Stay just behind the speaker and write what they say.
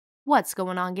What's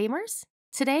going on, gamers?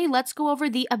 Today, let's go over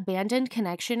the abandoned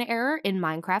connection error in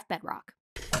Minecraft Bedrock.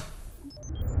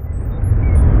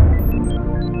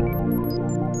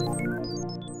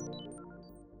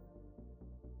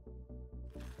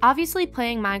 Obviously,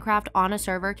 playing Minecraft on a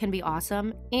server can be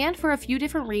awesome, and for a few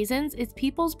different reasons, it's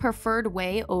people's preferred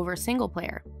way over single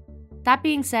player. That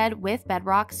being said, with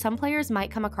Bedrock, some players might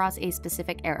come across a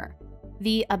specific error,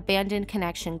 the abandoned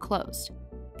connection closed.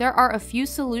 There are a few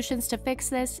solutions to fix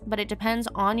this, but it depends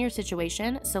on your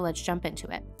situation, so let's jump into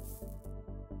it.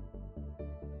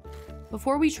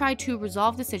 Before we try to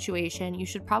resolve the situation, you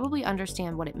should probably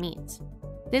understand what it means.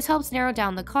 This helps narrow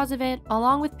down the cause of it,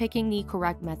 along with picking the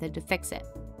correct method to fix it.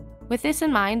 With this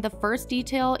in mind, the first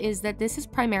detail is that this is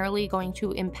primarily going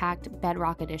to impact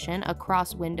Bedrock Edition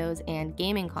across Windows and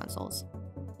gaming consoles.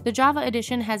 The Java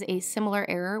edition has a similar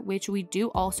error, which we do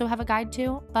also have a guide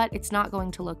to, but it's not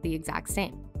going to look the exact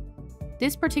same.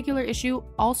 This particular issue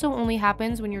also only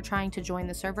happens when you're trying to join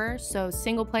the server, so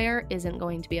single player isn't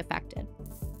going to be affected.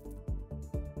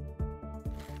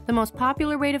 The most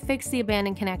popular way to fix the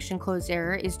abandoned connection closed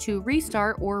error is to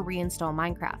restart or reinstall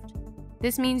Minecraft.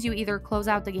 This means you either close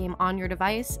out the game on your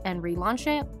device and relaunch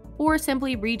it, or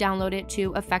simply re-download it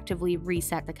to effectively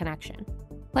reset the connection.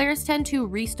 Players tend to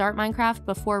restart Minecraft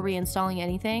before reinstalling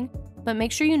anything, but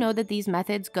make sure you know that these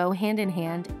methods go hand in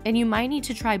hand, and you might need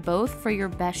to try both for your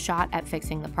best shot at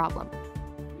fixing the problem.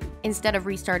 Instead of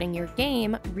restarting your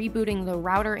game, rebooting the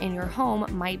router in your home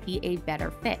might be a better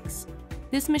fix.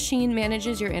 This machine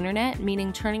manages your internet,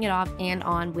 meaning turning it off and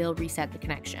on will reset the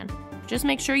connection. Just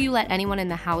make sure you let anyone in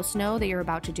the house know that you're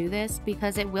about to do this,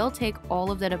 because it will take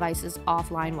all of the devices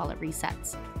offline while it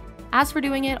resets. As for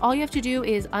doing it, all you have to do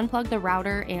is unplug the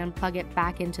router and plug it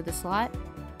back into the slot,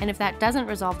 and if that doesn't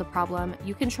resolve the problem,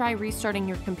 you can try restarting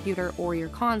your computer or your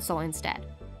console instead.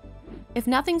 If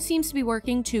nothing seems to be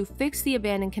working to fix the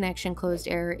abandoned connection closed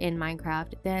error in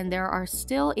Minecraft, then there are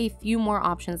still a few more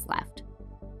options left.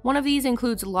 One of these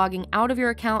includes logging out of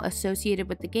your account associated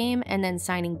with the game and then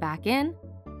signing back in,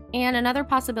 and another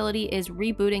possibility is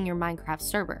rebooting your Minecraft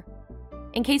server.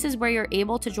 In cases where you're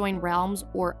able to join realms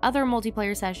or other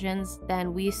multiplayer sessions,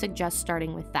 then we suggest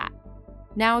starting with that.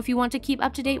 Now, if you want to keep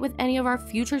up to date with any of our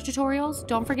future tutorials,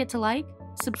 don't forget to like,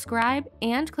 subscribe,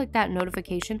 and click that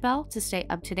notification bell to stay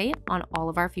up to date on all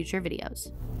of our future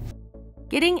videos.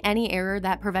 Getting any error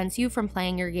that prevents you from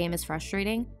playing your game is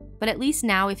frustrating, but at least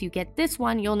now if you get this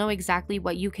one, you'll know exactly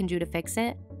what you can do to fix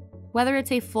it. Whether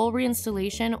it's a full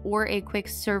reinstallation or a quick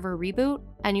server reboot,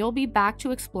 and you'll be back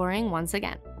to exploring once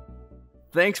again.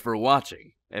 Thanks for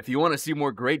watching. If you want to see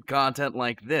more great content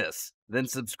like this, then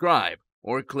subscribe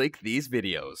or click these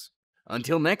videos.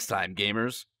 Until next time,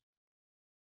 gamers.